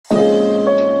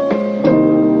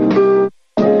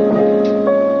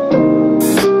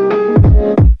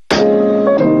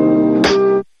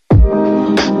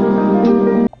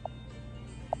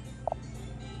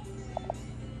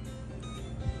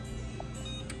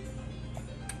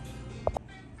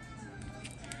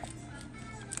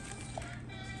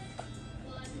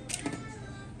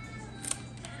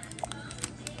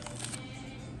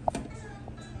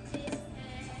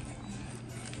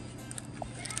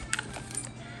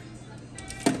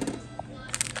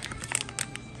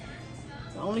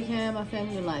only kind my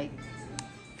family like.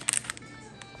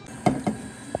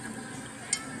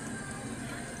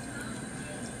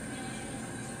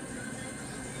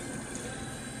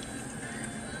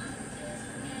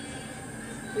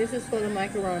 This is for the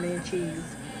macaroni and cheese.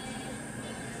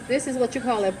 This is what you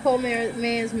call a poor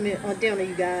man's dinner,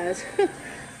 you guys.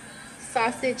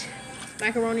 Sausage,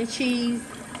 macaroni, cheese.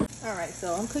 All right,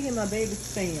 so I'm cooking my baby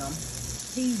spam.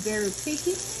 He's very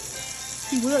picky.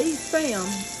 He will eat spam,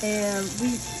 and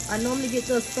I normally get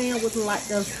the spam with the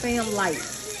spam light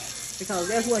because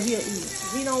that's what he'll eat.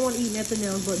 He don't want to eat nothing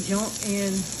else but junk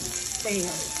and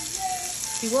spam.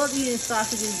 He was eating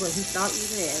sausages, but he stopped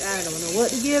eating that. I don't know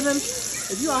what to give him.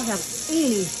 If you all have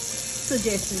any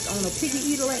suggestions on a picky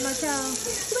eater like my child,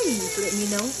 please let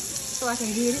me know so I can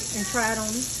get it and try it on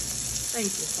him. Thank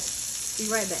you.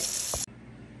 Be right back.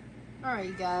 All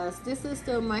right, guys, this is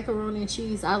the macaroni and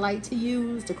cheese I like to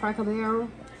use, the Cracker Barrel.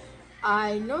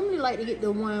 I normally like to get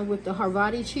the one with the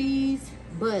Havarti cheese,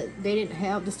 but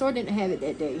the store didn't have it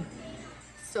that day.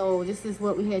 So this is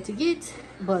what we had to get,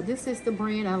 but this is the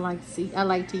brand I like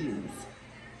to use.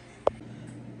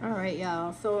 All right,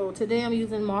 y'all, so today I'm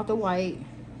using Martha White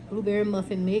blueberry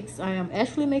muffin mix. I am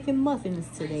actually making muffins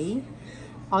today.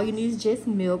 All you need is just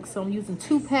milk. So I'm using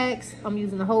 2 packs. I'm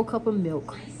using a whole cup of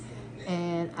milk.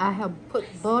 And I have put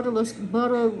butter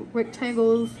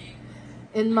rectangles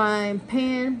in my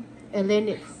pan and letting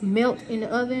it melt in the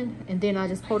oven. And then I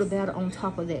just pour the batter on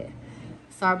top of that.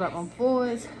 Sorry about my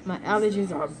voice. My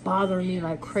allergies are bothering me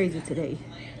like crazy today.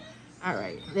 All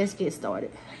right, let's get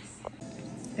started.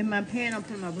 In my pan, I'm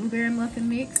putting my blueberry muffin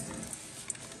mix.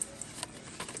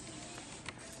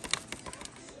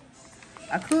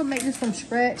 I could make this from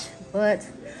scratch, but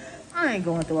I ain't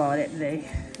going through all that today.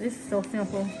 This is so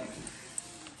simple.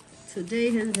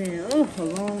 Today has been a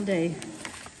long day.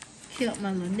 Helped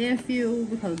my little nephew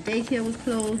because daycare was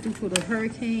closed due to the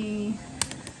hurricane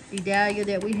Idalia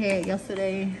that we had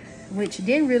yesterday, which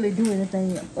didn't really do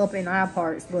anything up in our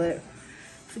parts, but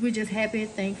we're just happy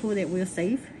and thankful that we're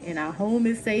safe and our home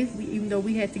is safe, even though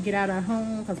we had to get out of our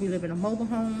home because we live in a mobile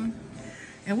home.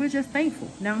 And we're just thankful.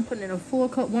 Now I'm putting in a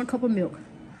 1 cup of milk.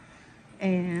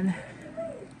 And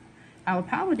our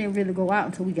power didn't really go out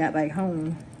until we got back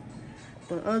home.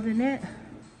 But other than that,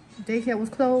 daycare was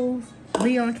closed.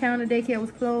 Leon County daycare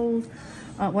was closed.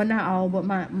 Well, not all, but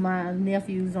my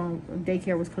nephew's on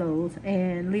daycare was closed.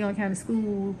 And Leon County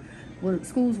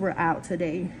schools were out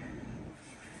today.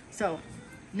 So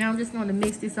now I'm just going to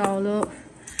mix this all up.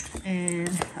 And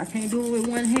I can't do it with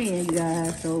one hand, you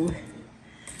guys. So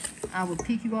I will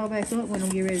pick you all back up when I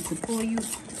get ready to pour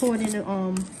it in the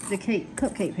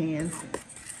cupcake pans.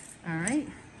 All right.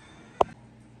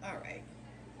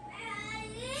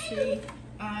 See,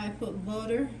 I put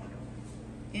butter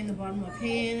in the bottom of my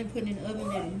pan and put it in the oven,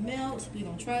 let it melt. We're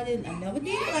gonna try this. I never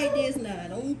did it like this. Now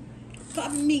don't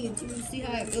copy me until you see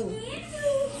how it goes.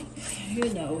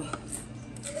 You know.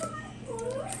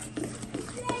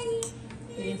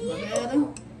 Here's my batter.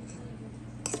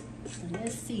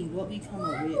 Let's see what we come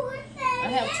up with. I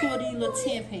have 2 of these little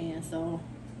tin pans, so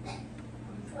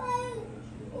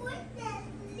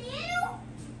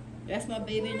that's my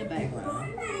baby in the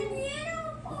background.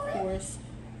 Of course.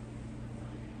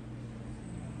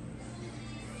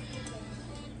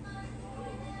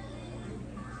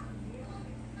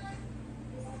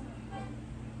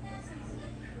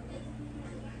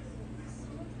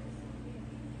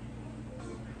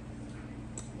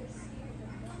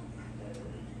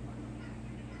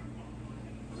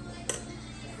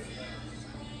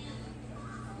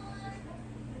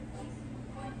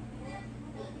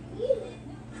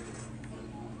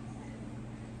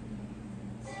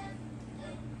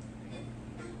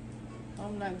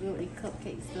 I'm not good with the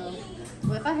cupcake stuff.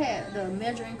 But if I had the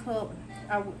measuring cup,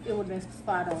 it would have been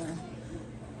spot on.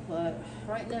 But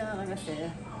right now, like I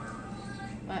said,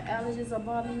 my allergies are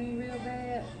bothering me real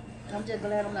bad. I'm just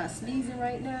glad I'm not sneezing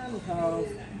right now because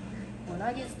when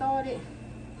I get started,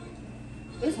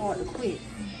 it's hard to quit.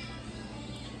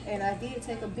 And I did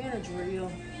take a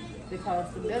Benadryl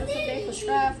because the medicine they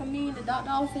prescribed for me in the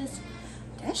doctor's office,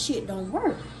 that shit don't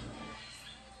work.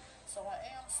 So I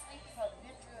am sleepy because the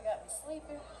Benadryl got me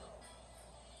sleeping.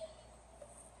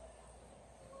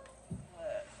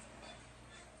 But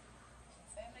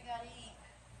family gotta eat.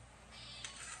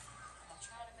 I'm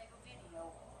trying to make a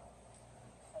video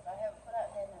because I haven't put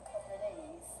out that in a couple of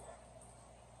days.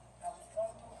 I was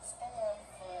going through the storm,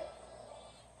 but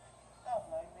I was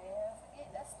like, man, forget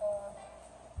that storm.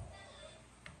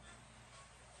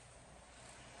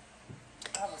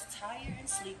 I was tired and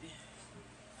sleepy.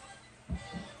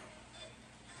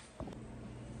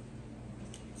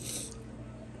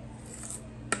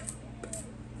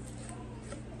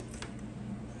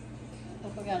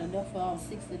 enough for all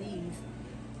 6 of these.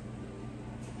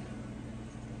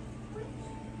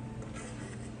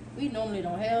 We normally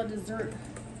don't have dessert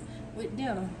with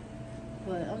dinner,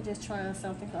 but I'm just trying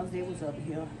something because they was up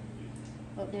here,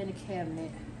 up there in the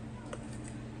cabinet.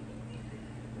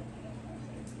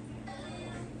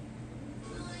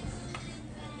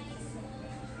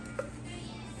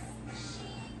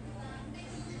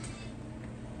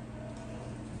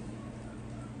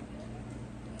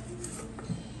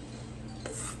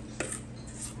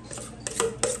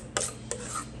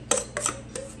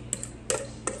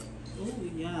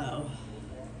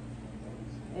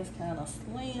 It's kind of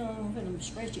slim. I'm gonna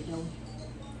stretch it though.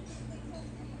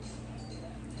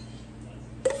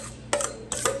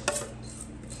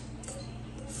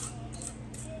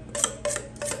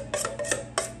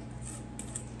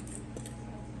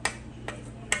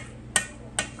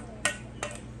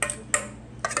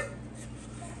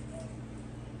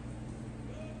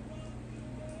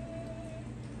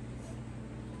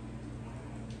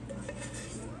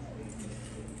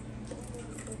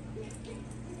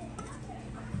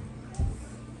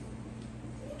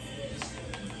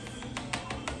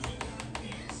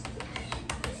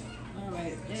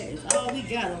 That is all we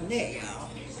got on that, y'all.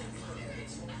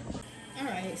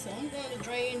 Alright, so I'm going to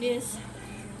drain this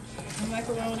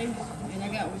macaroni, and I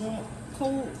got one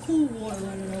cool water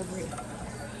running over it.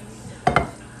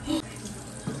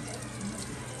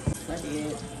 I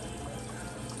did.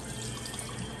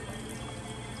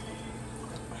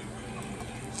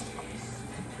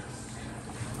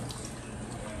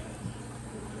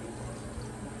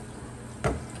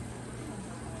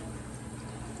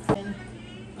 And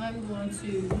I'm going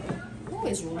to, oh,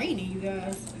 it's raining, you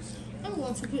guys. I'm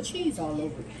going to put cheese all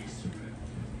over it.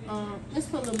 Let's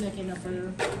put a little milk in there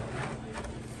first.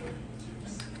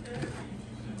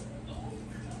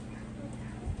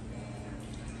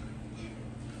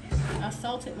 I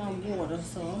salted my water,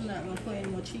 so I'm not gonna put any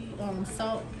more cheese,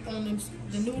 salt on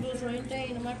the noodles or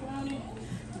anything in the macaroni,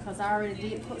 because I already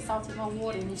did put salt in my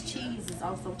water, and this cheese is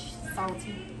also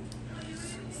salty.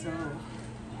 So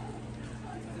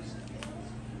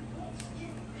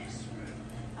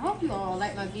I hope you all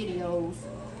like my videos.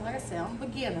 Like I said, I'm a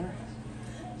beginner.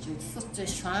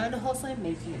 Just trying to hustle and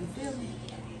make it, you feel me?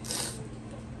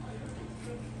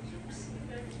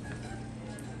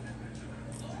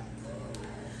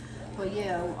 But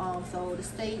yeah, so the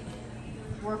state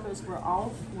workers were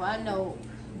off. Well, I know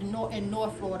in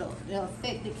North Florida, the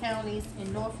affected counties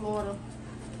in North Florida,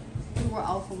 we were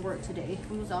off from work today.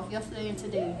 We was off yesterday and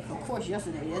today. Of course,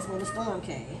 yesterday, that's when the storm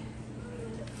came.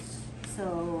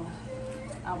 So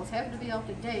I was happy to be off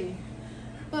today,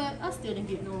 but I still didn't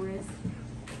get no rest.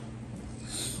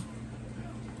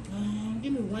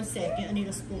 Give me 1 second. I need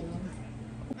a spoon.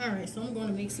 Alright, so I'm going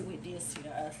to mix it with this, you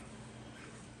guys.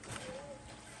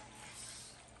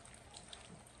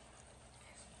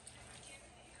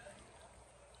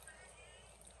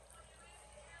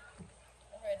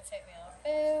 I'm ready to take me out of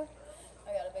bed.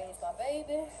 I got to bathe my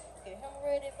baby, get him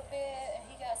ready for bed, and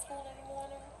he got school in the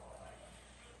morning.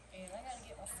 And I got to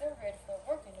get myself ready for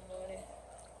work in the morning.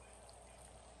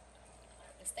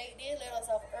 The state did let us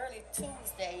off early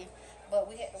Tuesday, but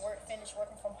we had to finish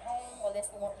working from home, unless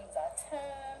we want to use our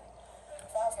time.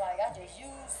 So I was like, I just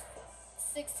used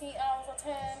 16 hours of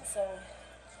time, so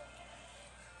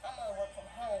I'm gonna work from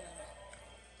home.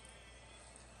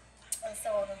 And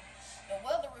so the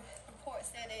weather report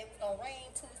said that it was gonna rain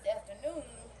Tuesday afternoon.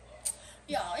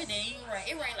 Y'all, it didn't even rain.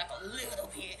 It rained like a little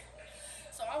bit.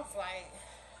 So I was like,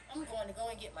 I'm going to go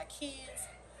and get my kids.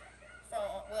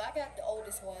 Well, I got the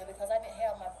oldest one because I didn't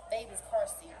have my baby's car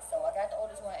seat. So I got the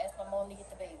oldest one. I asked my mom to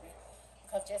get the baby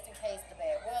because just in case the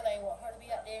bad weather, I didn't want her to be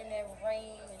out there in that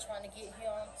rain and trying to get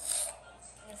him.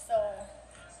 And so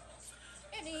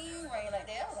it didn't even rain like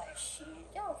that. I was like, shit,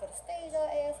 y'all could have stayed your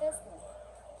ass at school.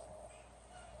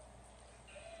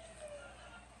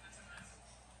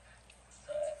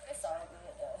 But it's all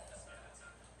good though.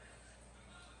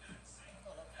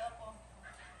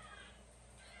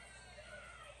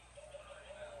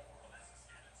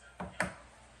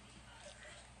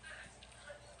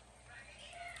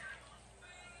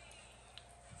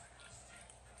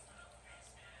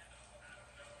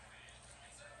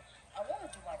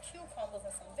 Cucumbers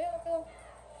and some vinegar,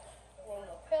 with a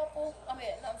little pepper.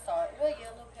 I'm sorry, well,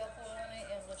 yeah, a little pepper on it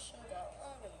and a little sugar. I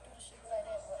don't really do the sugar like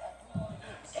that, but I do want to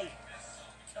do it today.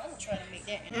 So I'm gonna try to make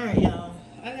that. All right, y'all.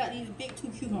 I got these two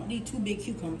big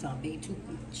cucumbers on big two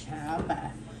child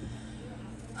bye.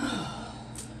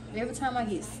 Every time I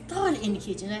get started in the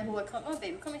kitchen, that boy come, oh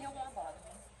baby, come in here, wanna bother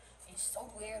me. And so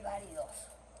do everybody else.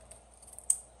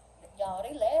 Y'all,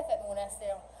 they laugh at me when I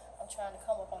say I'm trying to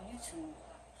come up on YouTube.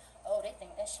 Oh, they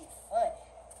think that shit funny.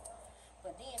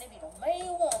 But then they be the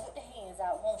main one with the hands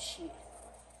out, won't shit.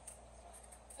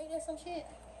 Ain't that some shit?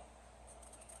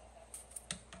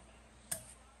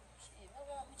 Shit, I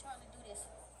want me trying to do this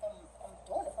from, I'm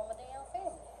doing it from a damn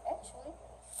family, actually.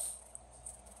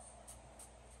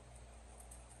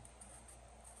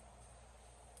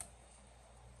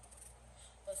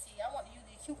 But see, I want to use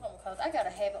these cucumber because I got a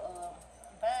habit of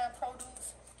buying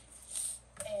produce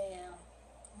and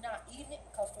not eating it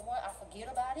because for one, I forget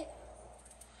about it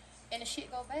and the shit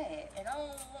go bad. And I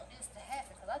don't want this to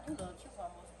happen because I do love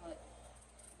cucumbers, but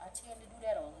I tend to do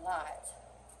that a lot.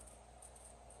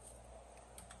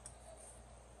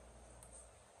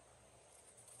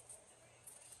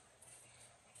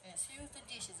 And here's the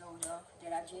dishes over there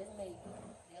that I just made.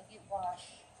 They'll get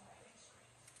washed.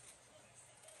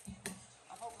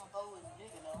 I hope my bowl is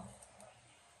big enough.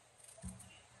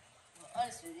 Well,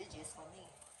 honestly, it's just for me.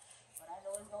 But I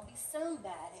know it's gonna be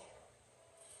somebody.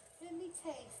 Let me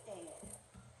taste that.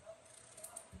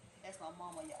 That's my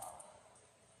mama, y'all.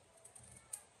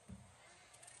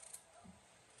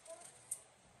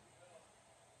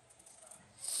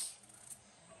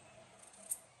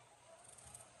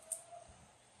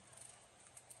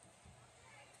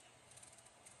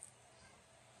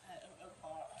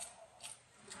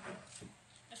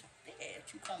 That's a big ass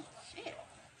cucumber. Shit.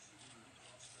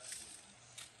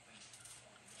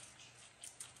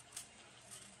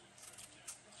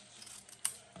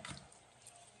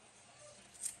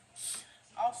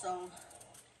 Also,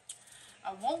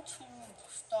 I want to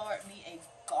start me a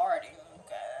garden, you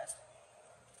guys.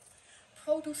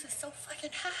 Produce is so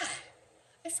fucking high.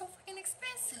 It's so fucking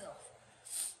expensive.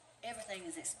 Everything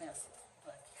is expensive.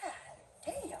 But god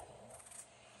damn.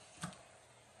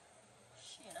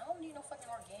 Shit, I don't need no fucking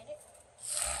organic.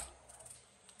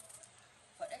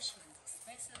 But that shit is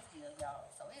expensive here, y'all.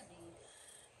 So it'd be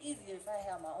easier if I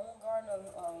have my own garden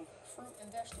of fruit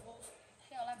and vegetables.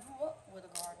 Hell, I grew up with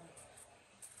a garden.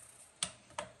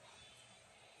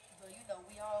 But you know,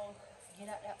 we all get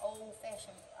out that old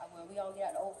fashioned, well, we all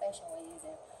get out the old fashioned ways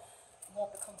and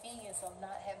want the convenience of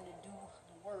not having to do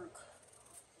the work.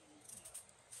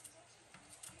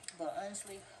 But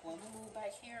honestly, when we move back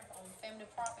here on family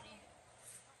property,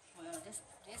 well, this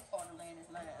part of the land is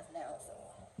mine now, so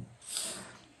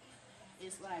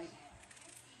it's like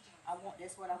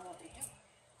that's what I want to do,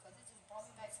 because it just brought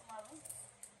me back to my roots.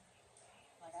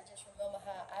 Like, I just remember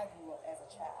how I grew up as a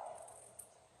child,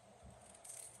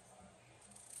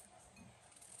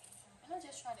 and I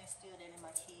just try to instill that in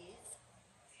my kids.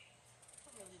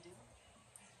 I really do.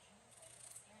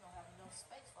 They don't have enough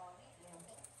space for all these damn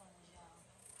cucumbers, y'all.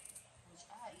 Which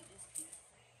I eat this piece.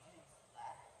 I ain't gonna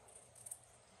lie.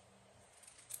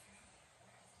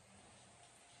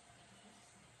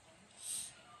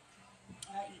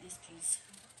 I eat this piece.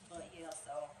 But yeah,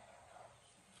 so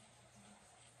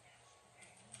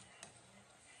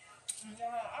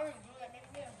yeah, I didn't do that maybe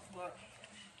then. But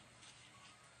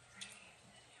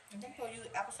I think I'll use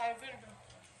apple cider vinegar.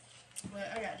 But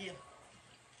I got this.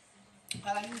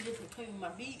 I use this to clean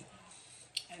my meat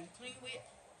and clean with.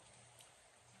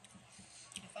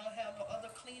 If I don't have no other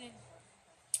cleaning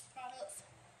products.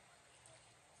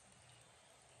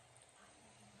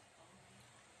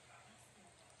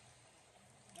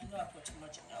 I know I put too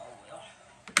much in there. Oh well.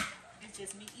 It's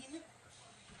just me eating it.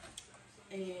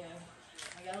 And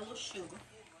I got a little sugar.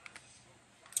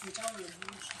 Which I don't really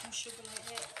use sugar like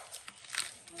that.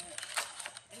 But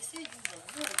they said use a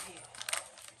little bit.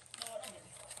 Lord, don't let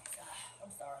me fucking die.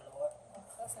 I'm sorry, Lord. I'm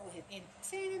cussing with his in.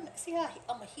 See how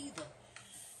I'm a heathen.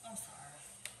 I'm sorry.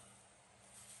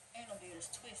 Ain't no way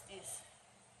to twist this.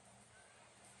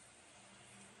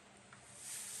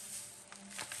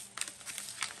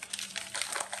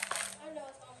 I know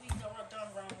it's gonna be done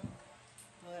wrong,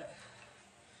 but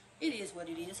it is what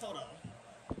it is. Hold on.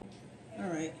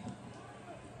 Alright.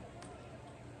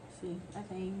 See, I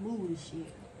can't even move this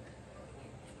shit.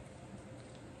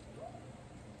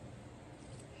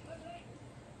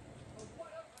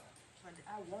 But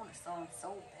I wanted some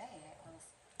so bad.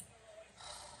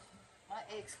 My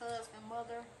ex-husband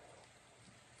mother,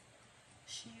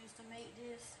 she used to make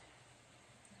this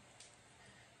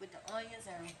with the onions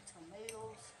and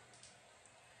tomatoes.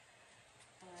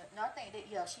 But no, I think that,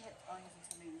 yeah, she had onions and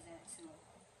tomatoes in it too.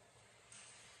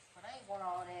 But I ain't want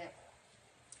all that.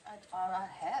 I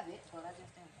have it, but I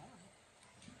just didn't want it.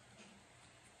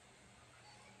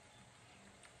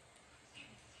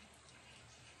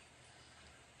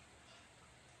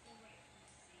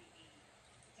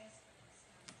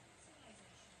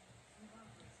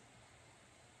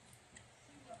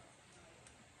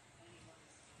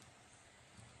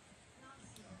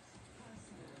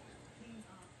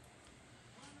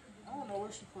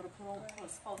 what she supposed to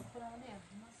put on there.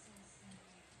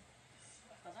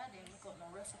 Because I didn't look up no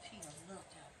recipe and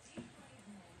looked at it.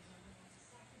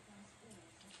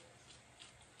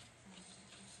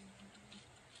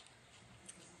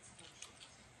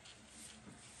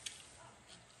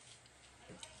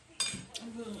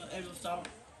 I'm putting a little extra salt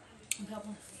and pepper.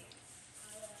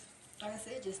 Like I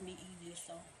said, just me eating this,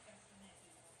 so.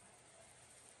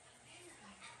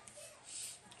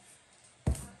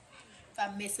 If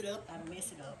I mess it up, I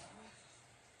mess it up.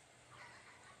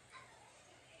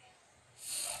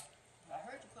 I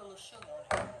heard you put a little sugar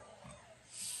on it.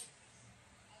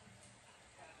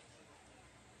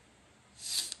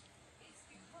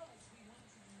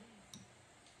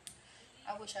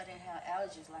 I wish I didn't have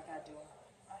allergies like I do.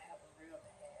 I have a real bad.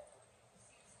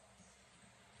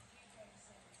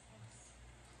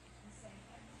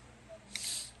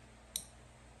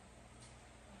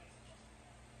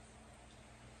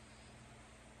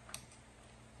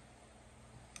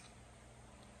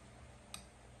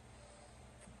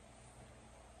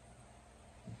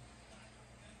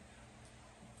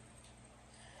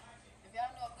 If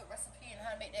y'all know a good recipe and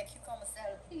how to make that cucumber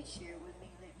salad, please share it with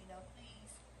me. Let me know,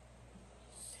 please.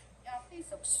 Y'all, please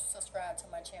subscribe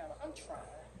to my channel. I'm trying.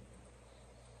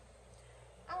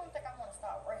 I don't think I want to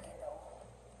start working though,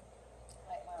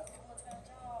 like my full-time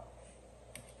job,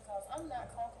 because I'm not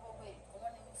comfortable with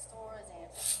going in these stores and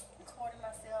recording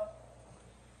myself.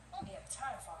 I don't have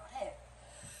time for all that.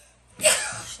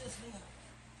 Excuse me.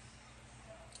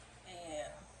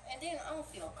 And then I don't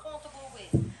feel comfortable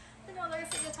with, you know, like I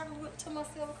said, talking to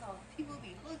myself because people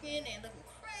be looking and looking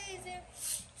crazy.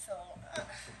 So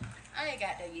I ain't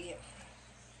got that yet.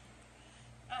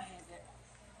 I haven't.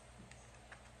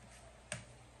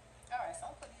 Alright, so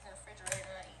I'm putting these in the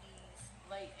refrigerator. I eat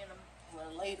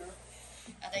these later.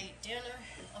 After I eat dinner,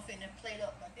 I'm finna plate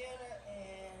up my dinner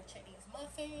and check these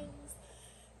muffins.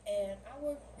 And I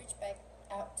will reach back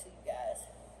out to you guys.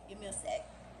 Give me a sec.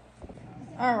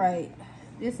 Alright,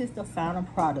 this is the final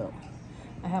product.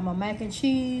 I have my mac and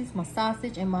cheese, my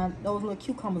sausage, and those little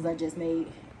cucumbers I just made.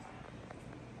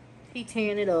 He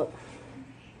tearing it up.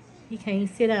 He can't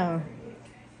sit down.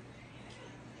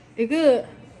 It good?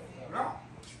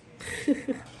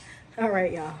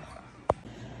 Alright, y'all.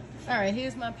 Alright,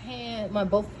 here's my pan,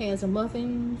 both pans of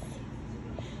muffins.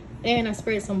 And I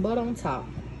spread some butter on top.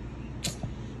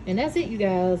 And that's it, you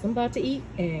guys. I'm about to eat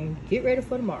and get ready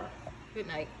for tomorrow. Good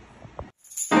night.